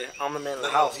house, nigga. I'm the man of the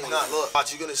house. He's not. Look,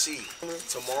 watch, you're gonna see.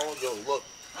 Tomorrow, yo, look.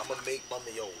 I'm gonna make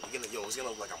money, it's gonna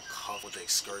look like I'm covered with the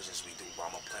excursions we do, bro.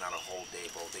 I'm gonna plan out a whole day,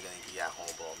 bro. They're gonna be at home,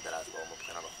 bro. I'm gonna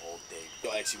plan out a whole day.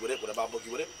 Yo, X, you with it? What about book?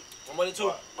 You with it? I'm with it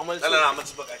too. I'm with it too. No, I'm gonna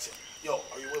just book X. Yo,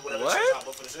 are you with whatever? What?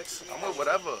 Book for the 6? I'm with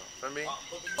whatever. For me.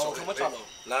 Oh, come with y'all though.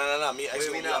 No. Me and X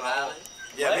will be out all day.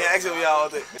 Yeah, me and X will be out all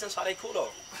day. That's why they cool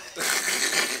though.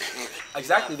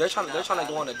 Exactly. They're trying to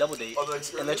go on a double date,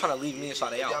 and they're trying to leave me and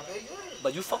Sade out.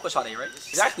 But you fuck with Sade, right?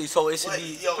 Exactly. So it should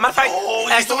be. Matter of fact,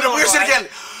 he's doing the weird shit again.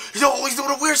 Yo, he's doing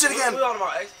the weird shit again.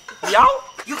 We out?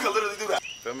 You can literally do that.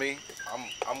 For me,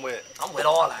 I'm with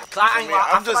all that.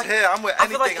 I'm just here. I'm with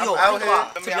anything. I'm out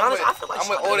here. To be honest, I feel like I'm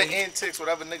with all the antics,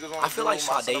 whatever niggas on. I feel like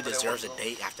Sade deserves a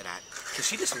date after that, cause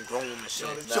she did some grown woman shit.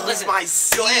 Yo, listen, my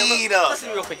seed up.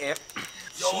 Listen real quick, Amp.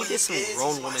 She did some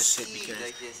grown woman shit because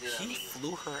he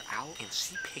flew her out and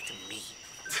she picked me.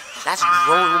 That's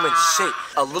grown woman shit.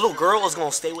 A little girl is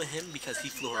gonna stay with him because he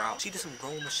flew her out. She did some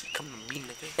grown woman shit coming to me,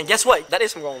 nigga. And guess what? That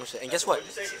is some grown woman shit. And guess what?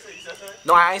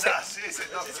 No, I ain't say.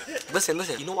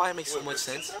 Listen. You know why it makes so much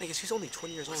sense? Nigga, she's only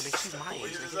 20 years old. Nigga, she's my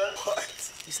age,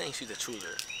 nigga. He's saying she's a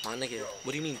chooser. My nigga,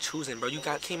 what do you mean choosing, bro? You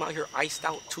came out here iced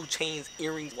out, 2 chains,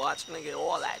 earrings, watch, nigga,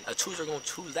 all that. A chooser gonna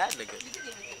choose that, nigga.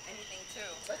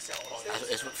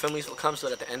 It's feel me, what comes to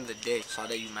it at the end of the day.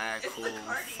 Sade, you mad cool,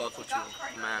 fuck with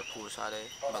you, mad cool, Sade.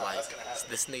 But like,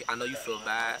 this nigga, I know you feel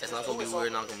bad. It's not gonna be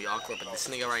weird, not gonna be awkward. But this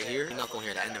nigga right here, you're not gonna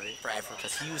hear the end of it forever.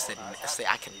 Cause he used to say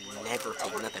I can never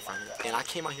take nothing from him. And I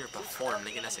came out here before him,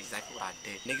 nigga. And that's exactly what I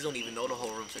did. Niggas don't even know the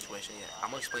whole room situation yet. I'm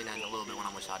gonna explain that in a little bit when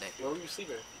I'm with Sade. Where were you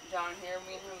sleeping? Down here,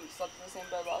 me and him slept in the same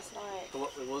bed last night. So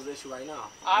what was the issue right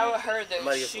now? I heard that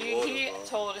he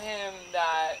told him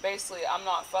that basically I'm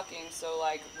not fucking, so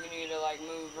like we need to like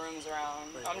move rooms around.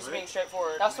 I'm just being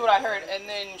straightforward. That's what I heard. And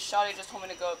then Shawty just told me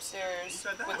to go upstairs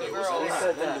with the girls.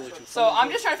 So I'm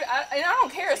just trying to. And I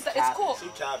don't care. It's cool.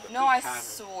 No, I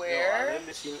swear.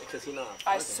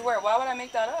 I swear. Why would I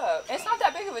make that up? It's not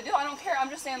that big of a deal. I don't care. I'm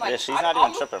just saying like. Yeah, she's not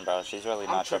even tripping, bro. She's really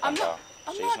not tripping, bro.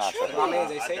 I'm not tripping.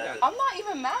 I'm not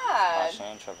even mad. She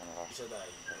ain't tripping, bro.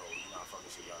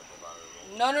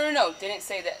 No. Didn't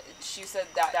say that. She said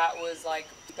that was like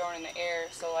thrown in the air.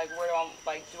 So like, where do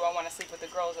I want to sleep with the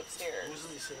girls upstairs?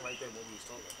 Usually sitting right there when we was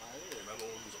talking. I didn't remember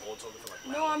when we was all talking for like.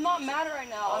 No, I'm not mad right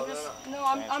now.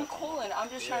 I'm cooling. I'm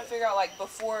just trying to figure out like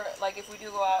before, like if we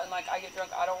do go out and like I get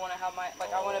drunk, I don't want to have my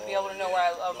I want to be able to know where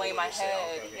I lay my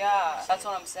head. Yeah, that's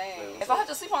what I'm saying. If I have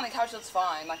to sleep on the couch, that's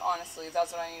fine. Like honestly,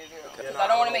 that's what I need to do. Because I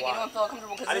don't want to make anyone feel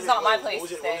uncomfortable because it's not my place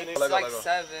to stay. It's like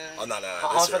 7. Oh no.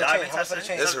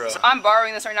 This real. I'm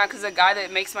borrowing this right now because the guy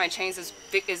that makes my chains is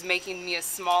making me a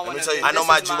small one. Let me tell you, I know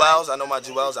my jewels. I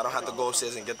don't have to go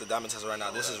upstairs and get the diamond test right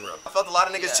now. This is real. I felt a lot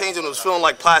of niggas changing. It was feeling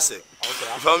like plastic. You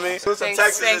feel me? Do some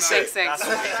Texas and shit.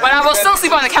 But I will still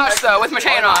sleep on the couch though with my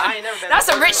chain on. That's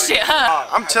some rich shit, huh?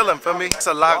 I'm chilling, feel me? It's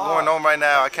a lot going on right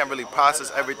now. I can't really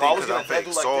process everything because I'm fake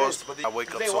exhausted. I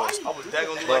wake up exhausted. But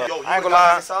I ain't gonna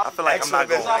lie, I feel like I'm not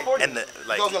gonna end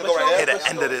hit the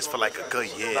end of this for like a good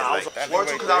year. Like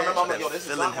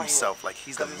feeling himself like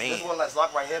he's the man.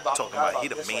 Talking about he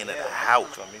the man of the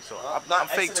house. So I'm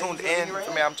fake tuned in.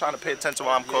 For me, I'm trying to pay attention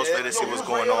while I'm close to see what's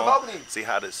going on, see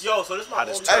how this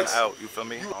turn out. You feel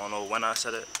me? I don't know when I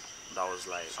said it, but I was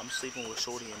like, I'm sleeping with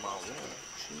Shorty in my room.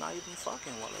 She's not even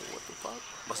fucking. Like, what the fuck?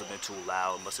 Must have been too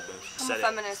loud. Must have been. I'm a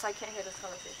feminist. I can't hear this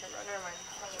conversation, bro. Never mind.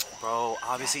 Bro,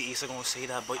 obviously Issa gonna say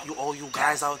that, but all you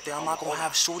guys out there, I'm not gonna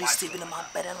have Shorty sleeping in my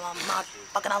bed and I'm not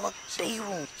fucking out of day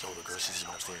room. Yo, the girl, she just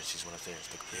went upstairs. She just went upstairs.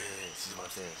 Yeah, she just went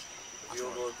upstairs. Yo,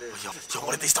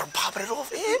 what if they start popping it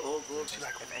off? She's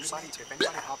like, if anybody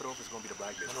pop it off, it's gonna be the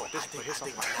black bitch. No, I think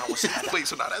right now what's happening. Wait,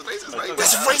 so now that's racist, right?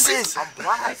 That's racist. I'm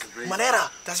black. Manera.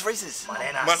 That's racist.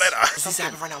 Manera. This is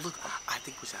happening right now. Look, I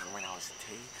think what's happening right now is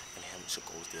Tay and him should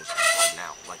go upstairs right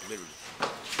now, like literally.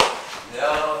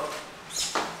 Yo.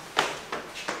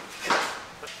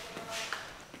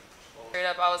 Straight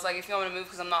up, I was like, if you want me to move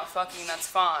because I'm not fucking, that's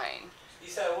fine. You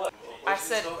said what? I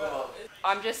said,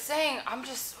 I'm just saying,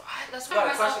 that's what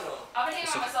myself. I've been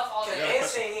hanging on myself all day. Ant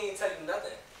saying he ain't tell you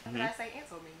nothing. What did I say? Ant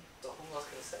told me. So who else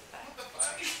could have said that?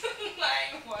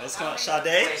 What's going on?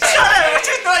 Sade? Sade, what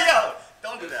you doing, yo?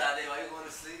 Don't do that. Sade, why you going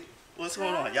to sleep? What's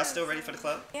going on? Y'all still ready for the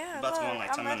club? Yeah, about to go in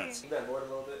like 10 minutes. You been bored a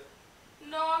little bit?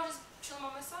 No, I'm just chilling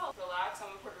by myself. Relax.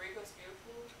 I'm in Puerto Rico. It's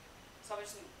beautiful. So I'm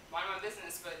just minding my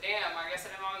business. But damn, I guess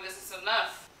I didn't mind my business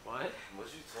enough. What? What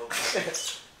you talking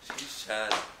about? She's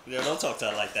trying. Yo, don't talk to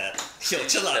her like that. Yo,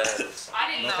 chill out. I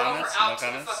didn't know comments? her out No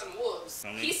to the fucking wolves.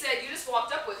 He said, you just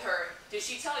walked up with her. Did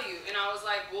she tell you? And I was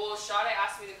like, well, Sade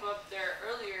asked me to come up there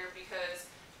earlier because,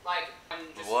 like, I'm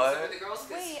just sleep with the girls.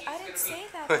 Wait, I didn't say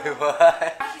that. Wait,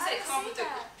 what? He said,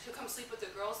 come sleep with the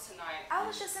girls tonight. I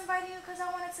was just inviting you because I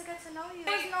wanted to get to know you.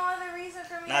 There's no other reason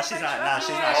for me. Nah, she's not. Nah,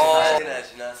 she's not.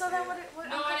 She's not. So then what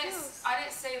No, I didn't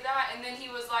say that. And then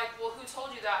he was like, well, who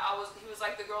told you that? He was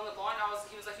like, the girl in the blonde.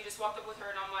 He was like, you just walked up with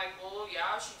her. And I'm like, well,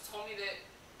 yeah, she told me that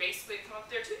basically come up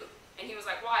there too. And he was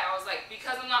like, why? I was like,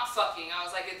 because I'm not fucking. I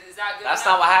was like, is that good? That's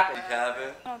not what happened.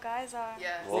 No, guys are.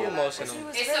 Yeah. Whoa, emotional. She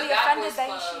was It's really a bad offended boys that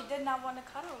club. she did not want to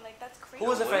cuddle. Like, that's crazy. Who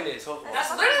was offended?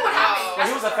 That's literally what happened.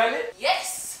 He was offended?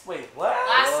 Yes. Wait, what?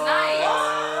 Last night. Yo,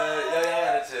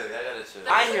 y'all gotta chill.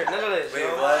 I ain't hear none of this. Wait,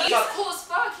 what? He's cool as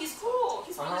fuck. He's cool.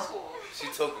 He's really cool. She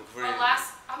talking crazy.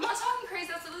 I'm not talking crazy.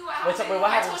 That's literally what happened. Wait,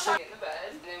 what I happened? told Sean to get in the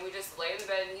bed, and then we just lay in the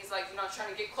bed, and he's like, you're not trying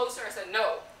to get closer. I said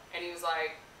no, and he was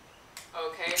like,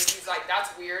 okay. He's like, that's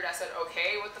weird. I said,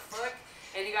 okay, what the fuck?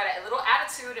 And he got a little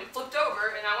attitude and flipped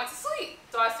over, and I went to sleep.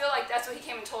 So I feel like that's what he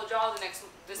came and told y'all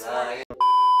this morning.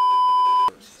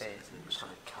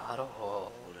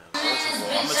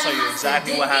 I'm gonna tell you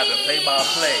exactly what happened, play by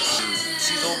play.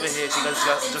 She's over here, she just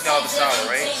got out the shower,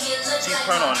 right? She's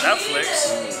playing on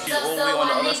Netflix. She's all the way on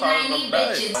the other side of the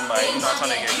bed. I'm like, you not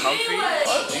trying to get comfy?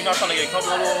 You not trying to get comfy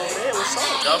over there? What's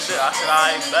up? Dubbed it. I said,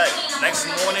 I bet. Next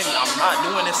morning, I'm not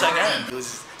doing this again.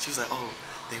 She was like, oh,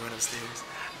 they went upstairs,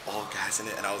 all guys in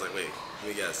it, and I was like, wait, let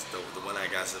me guess, the one I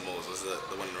got the most was the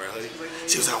one in the red hoodie?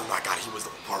 She was like, oh my god, he was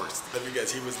the worst. Let me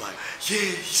guess, he was like,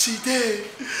 yeah, she did.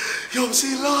 Yo,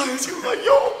 she lied. She was like,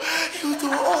 yo, he was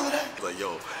doing all of that. Like,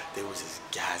 yo, they was just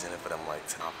gassing it for them, like,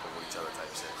 to not pull each other type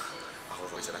shit. I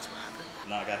was like, so that's what happened.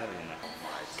 No, I got heavy in that. Oh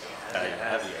my god. I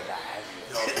got heavy.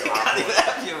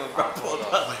 I pulled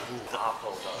up. Like, who? I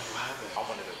pulled up. What happened? I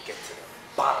wanted to get to the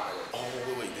bottom of it. Oh,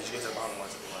 wait, did you get to the bottom of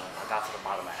it? I got to the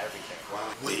bottom of everything. Wow.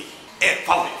 Wait, and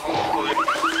follow me.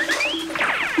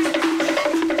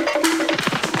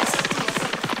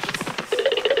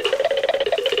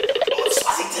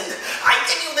 I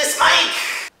give you this mic!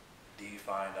 D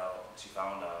she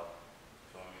found out,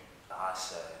 feel me? I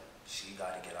said, she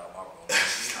gotta get out my room.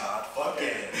 She's not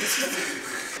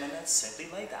fucking. And that's simply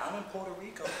like that. I'm in Puerto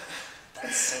Rico.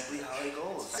 That's simply how it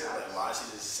goes. Why is she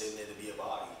just sitting there to be a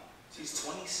body? She's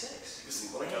 26.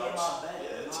 She's laying in my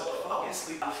bed. Not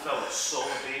sleep. I felt so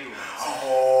baby.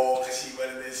 Oh, cause she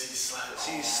went in there, she slept.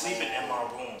 She's sleeping in my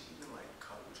room. She been like,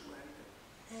 cuddle with you or anything?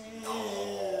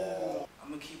 No.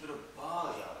 I'm gonna keep it a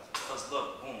ball, y'all. Cause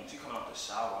look, boom, she come out the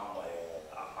shower. I'm like,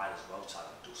 I might as well try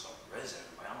to do some risen.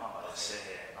 Right? I'm not about to sit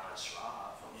here and not try.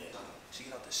 She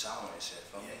get out the shower and shit.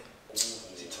 Feel me?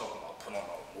 She talking about putting on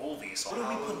a movie. So what are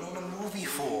we putting on a movie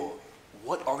for?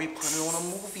 What are we putting on a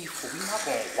movie for? We not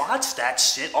gonna watch that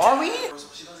shit, are we?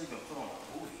 She doesn't even put on a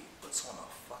movie. Puts on a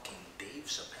fucking Dave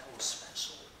Chappelle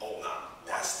special. Oh nah,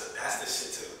 that's the shit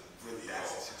to really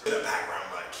in the background,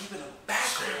 like keep it in the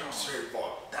background. Straight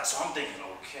far. That's what I'm thinking.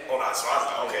 Okay. Oh, that's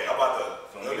right. Okay, I'm about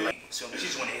to. So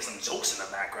she's gonna hear some jokes in the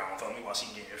background, feel me, while she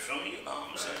getting it, feel me? You know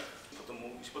what I'm saying? Put the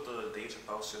movie, she put the Dave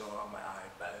Chappelle shit on. I'm like, alright,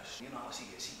 bash. You know how she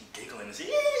gets, she be giggling and she.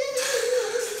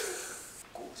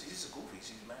 Cool. She's a goofy.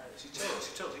 She's mad. She chills.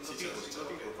 She good people. She's good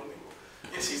people. Feel me?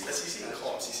 Yeah, she seemed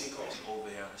calm. She seemed calm. She's over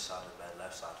here on the side of the bed,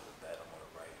 left side of the bed. I'm on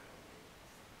the right.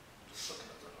 I'm just looking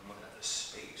at the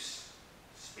space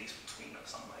between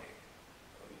us. I'm like,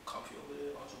 are you comfy over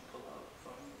there? Why don't you pull out?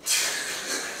 Feel me?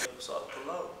 So I pull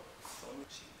out. Feel me?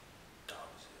 She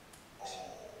dubs it.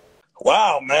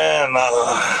 Wow, man.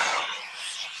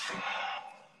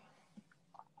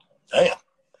 Damn.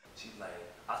 She's like,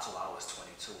 I told her I was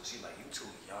 22. She's like, you too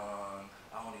young.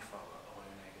 I only fuck with older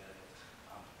niggas.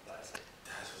 That's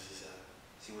what she said.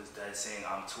 She was dead saying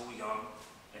I'm too young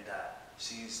and that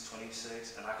she's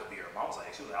 26 and I could be her mom.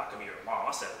 She was like, I could be her mom.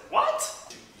 I said, what?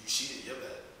 You cheated your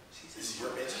bed. This is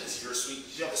your mansion. This is your suite.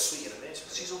 You have a suite in a mansion.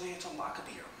 She's over here talking about I could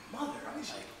be her mother. I'm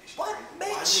like, what,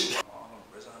 bitch? I'm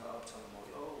risen her up, telling her,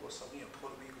 yo, what's up? We in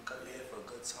Puerto Rico, got here for a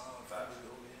good time. Family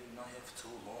over here, you're not here for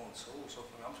too long, too. So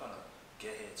I'm trying to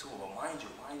get here too. But mind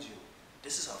you,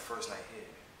 this is her first night here.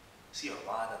 She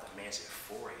arrived at the mansion at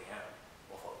 4 a.m.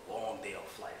 off a long day of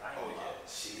flight. I ain't yeah.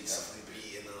 She needs something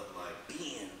beating up, like.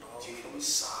 Beating, bro. Do you need a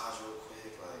massage real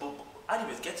quick? Like. But I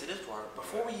didn't even get to this part.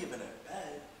 Before we even in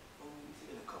bed, we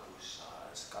did a couple of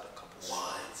shots, got a couple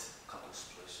couple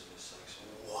splits in this section.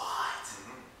 What?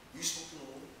 You smoked in the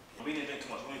movie? We didn't drink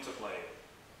too much. We only took like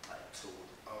 2.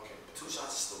 Okay, but 2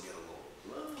 shots is still get a little.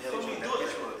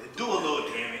 Do a little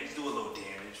damage.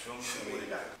 Feel me?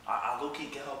 I low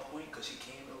key get her point because she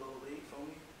came a little late. Feel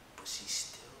me? But she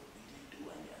still we didn't do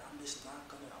anything. I'm just not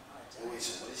gonna. I'm not.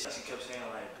 She kept saying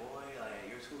like, boy, like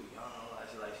you're too young.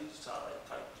 She just trying to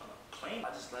play. I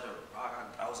just let her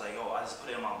rock. I was like, yo, I just put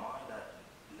it in my mind that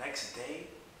next day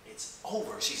it's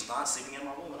over. She's not sleeping in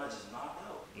my room, and I just knocked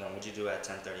out. No, what'd you do at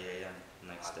 10:30 a.m.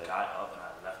 next day? I got up and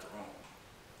I left the room.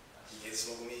 You get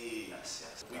smoke me.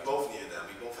 Yes. We both needed that.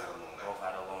 We both had a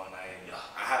long night.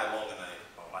 Yeah. I had a longer night.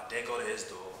 My dad go to his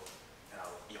door, and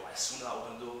as soon as I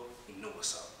opened the door, he knew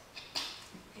what's up.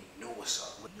 He knew it was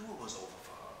over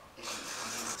for her.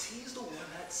 He's the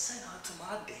one that sent her to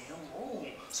my damn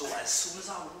room. So as soon as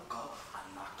I woke up, I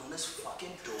knocked on his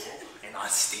fucking door, and I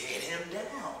stared him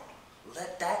down.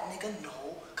 Let that nigga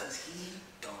know, cause he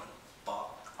done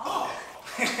fucked up.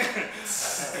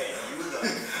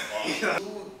 You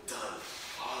done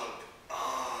fucked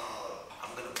up.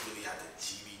 I'm gonna really have to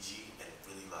GBG and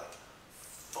really like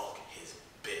fuck his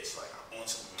bitch. Like I'm on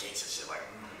some gangster shit. Like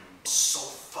so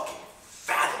fucking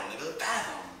fathom, nigga.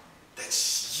 Fathom.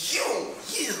 That's you.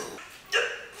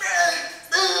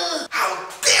 How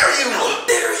dare you? How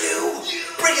dare you?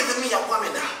 Bring it to me, a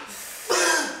woman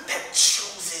that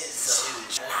chooses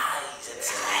lies and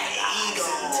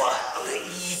the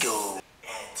ego.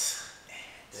 And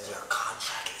your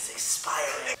contract is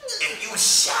expiring. And you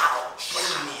shall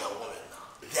bring me a woman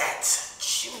that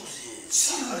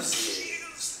chooses.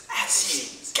 As she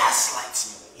gaslights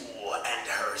me. And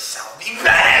her shall be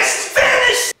vanished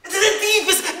into the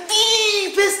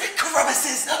deepest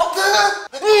crevices of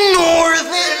the northern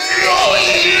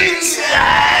ocean.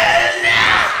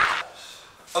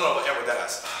 Oh no, but with that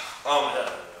ass.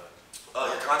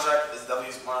 Your contract is definitely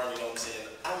expiring, you know what I'm saying?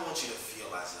 I don't want you to feel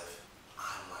as if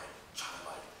I'm like trying to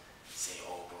like say,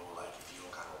 oh bro, like if you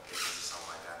don't got no business or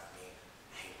something like that for me,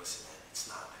 hey listen man,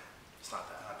 it's not that. It's not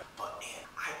that. But man,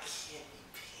 I can't be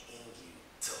paying you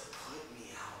to put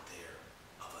me out there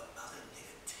of another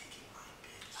nigga taking my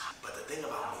bitch. But the thing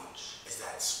about me is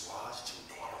that Swaj, you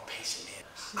know I'm a patient man.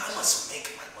 I must make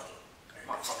my money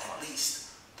from at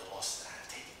least the losses that I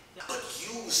have taken. But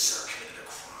you, sir, committed a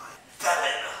crime.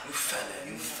 Felon. You felon.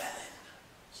 You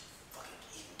fucking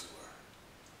evildoer.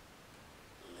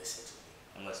 Listen to me.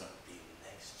 I'm listening. The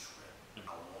next trip, I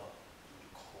want you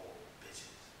to call bitches.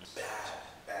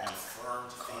 Bad,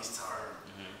 confirmed FaceTime.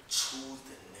 Choose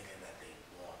the nigga that they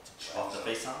want to choose. Off the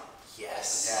FaceTime?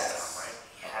 Yes. Right?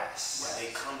 Yes. When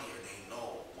they come here, they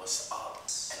know what's up.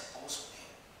 And also,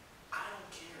 man, I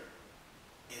don't care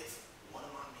if one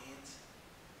of my mans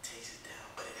takes it down,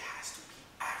 but it has to be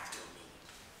after me.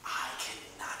 I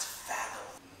cannot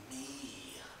fathom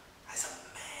me as a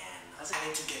man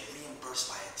having to get reimbursed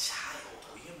by a child.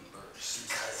 Reimbursed?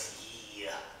 Because he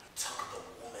took the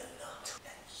woman that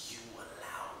you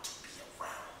allowed to be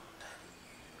around.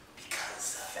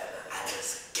 Because I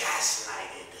was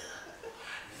gaslighted.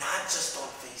 Not just on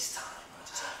FaceTime,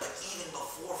 but even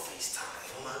before FaceTime,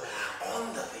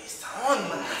 on the FaceTime,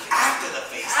 after the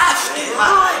FaceTime,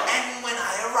 and when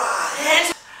I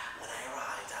arrived.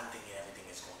 I'm thinking everything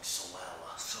is going so well.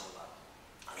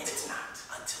 And it's not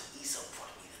until Issa brought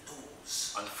me the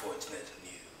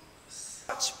news.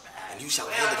 And you shall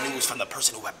hear the news from the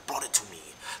person who had brought it to me.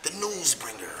 The news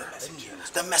bringer.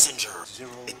 The messenger.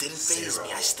 It didn't faze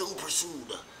me. I still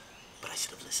pursued. But I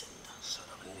should have listened.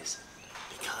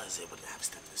 Because it wouldn't have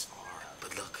stepped this far.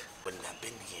 But look, wouldn't have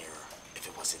been here if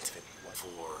it wasn't for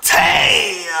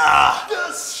Tay!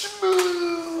 The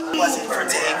smooth! If it wasn't for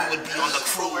Tay, we would be on the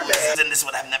cruise. And this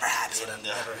would have never happened.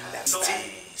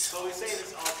 So we say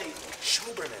this all takes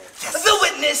Yes. The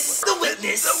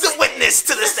witness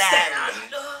to the stand.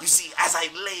 You see, as I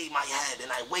lay my head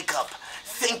and I wake up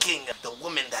thinking the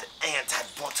woman that Aunt had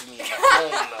brought to me on the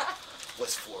phone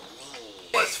was for me.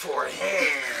 Was for him.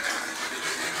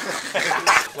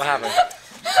 What happened?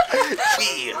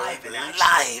 We,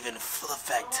 live in full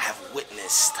effect, have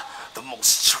witnessed the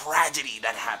most tragedy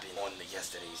that happened on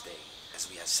yesterday's day. As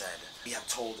we have said, we have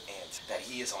told Aunt that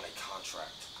he is on a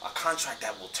contract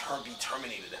that will be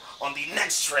terminated on the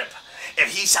next trip if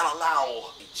he shall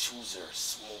allow a chooser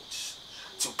smooch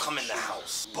to come in the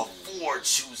house before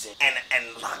choosing and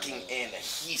locking in.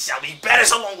 He shall be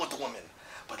banished along with the woman.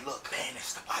 But look,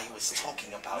 I was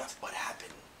talking about what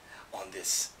happened on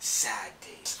this sad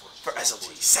day for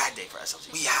SLG. Sad day for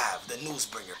SLG. We have the news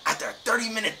bringer after a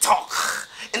 30-minute talk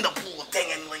in the pool,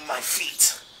 dangling my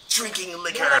feet. Drinking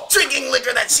liquor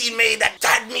that she made that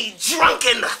had me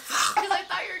drunken. Because I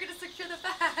thought you were going to secure the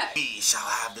bag. We shall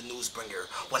have the news bringer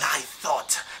when I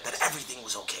thought that everything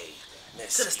was okay.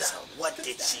 Miss Lisa, what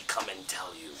did she come and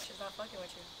tell you? She's not fucking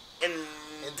with you. In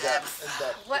depth.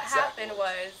 What happened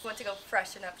was, went to go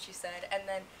freshen up, she said, and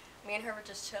then me and her were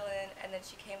just chilling, and then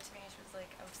she came to me and she was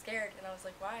like, I'm scared. And I was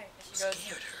like, why? And she goes,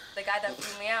 the guy that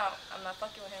flew me out, I'm not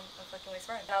fucking with him, I'm fucking with his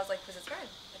friend. And I was like, who's his friend?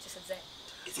 And she said, Zay.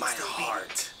 My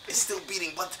heart is still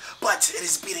beating, but it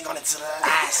is beating on its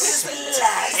last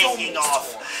hanging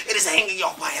off. It is hanging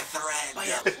off by a thread.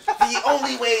 The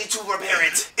only way to repair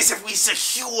it is if we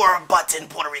secure a butt in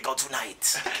Puerto Rico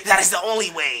tonight. That is the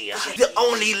only way. The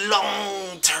only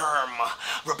long-term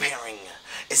repairing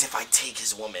is if I take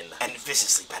his woman and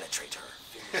viciously penetrate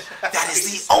her. That is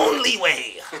the only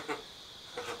way.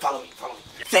 Follow me.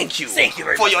 Thank you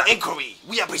very for your inquiry.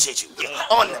 We appreciate you.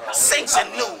 On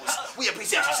Sanctioned News, we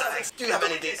appreciate you, sir. Do you have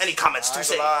any comments to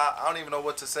say? I don't even know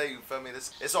what to say, you feel me?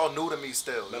 It's all new to me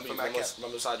still. Remember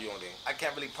the side you on there. I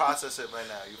can't really process it right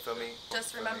now, you feel me?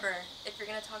 Just remember, if you're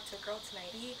going to talk to a girl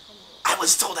tonight, be humble. I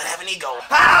was told I have an ego.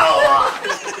 How?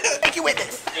 Thank you,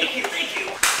 witness. Thank you. We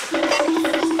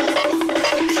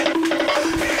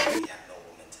have no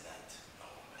woman tonight. No.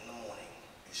 In the morning,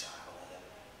 you shall have a woman.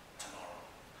 Tomorrow.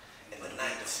 In the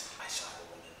night, I shall have a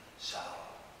woman.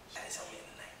 That is only in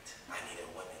the night. I need a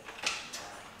woman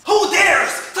tonight. Who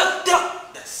dares to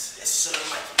Yes, Sir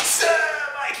Mikey. Sir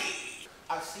Mikey.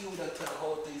 I see we done took a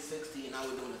whole 360 and now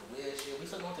we're doing this weird shit. We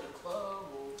still going to the club.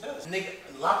 Yes.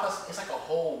 Nigga, lock us. It's like a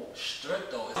whole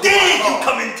strip though. Did you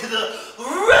come into the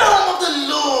realm of the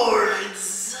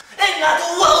lords and not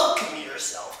welcome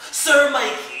yourself, Sir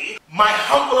Mikey? My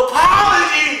humble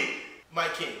apology, my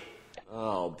king.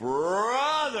 Oh,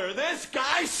 brother, this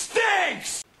guy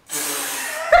stinks!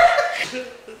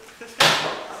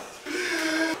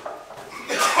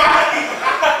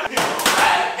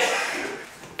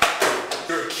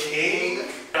 You're a king?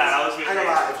 I ain't gonna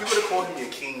lie, if you would have called him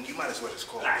your king, you might as well just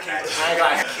call him king.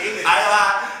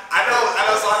 I know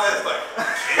some that's like.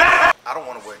 I don't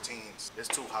want to wear jeans. It's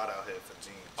too hot out here for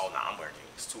jeans. Oh, nah, I'm wearing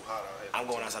jeans. It's too hot out here. I'm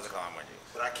going outside the club, I'm wearing jeans.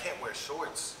 But I can't wear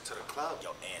shorts to the club.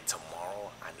 Yo, and tomorrow,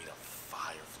 I need a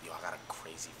fire. Yo, I got a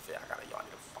crazy fit. I need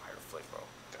a fire flick, bro.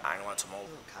 I ain't want tomorrow.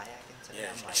 Kayaking today.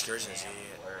 Yeah, excursions, yeah.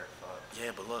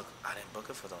 Yeah, but look, I didn't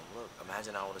book it for them. Look,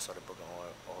 imagine I would have started booking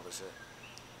all this shit.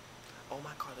 Oh,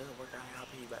 my car doesn't work out here. I'll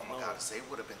pay you back. Oh my God, they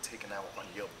would have been taken out on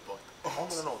your book. Oh,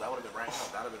 no, that would have been racked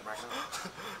up. That would have been racked up.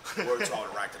 Word to I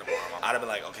would have racked it up. I'd have been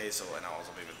like, okay, so, and I was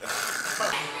maybe.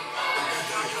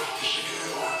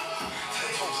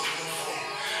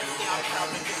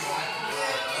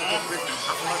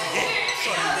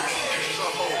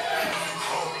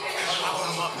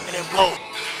 And then blow.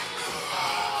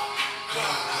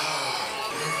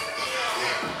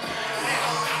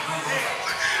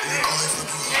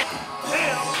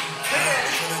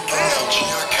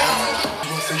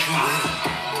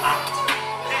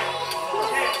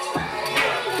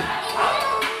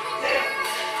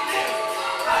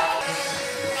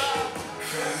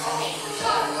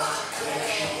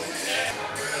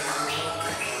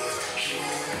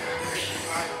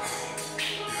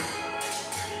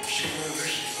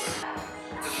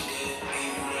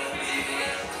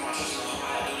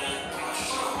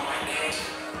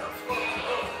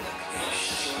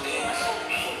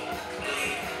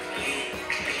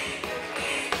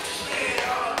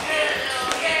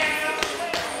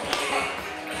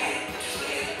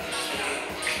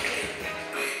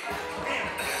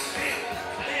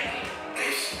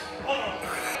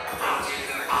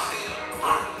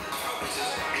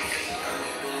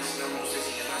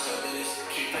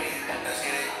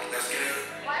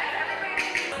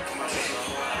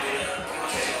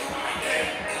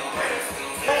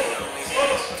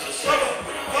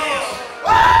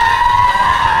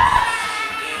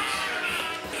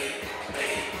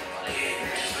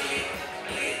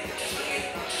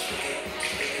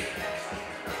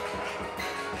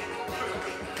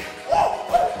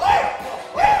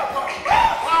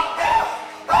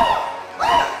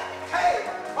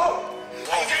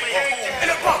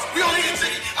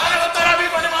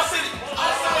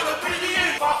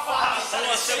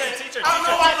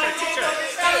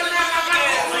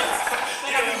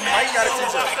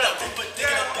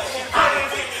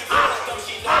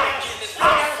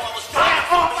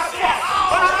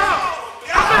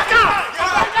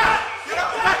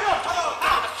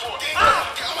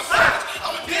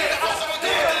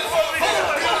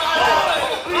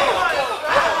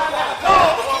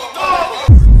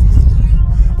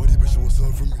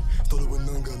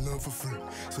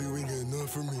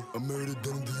 for me. I'm married to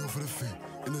denim, Dior for the feet.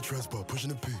 In the trap spot, pushing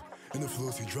the P. In the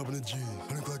flow, he dropping the G.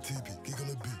 100 Glock TP, he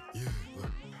gonna be. Yeah,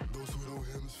 look, those who don't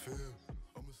hear him is fair.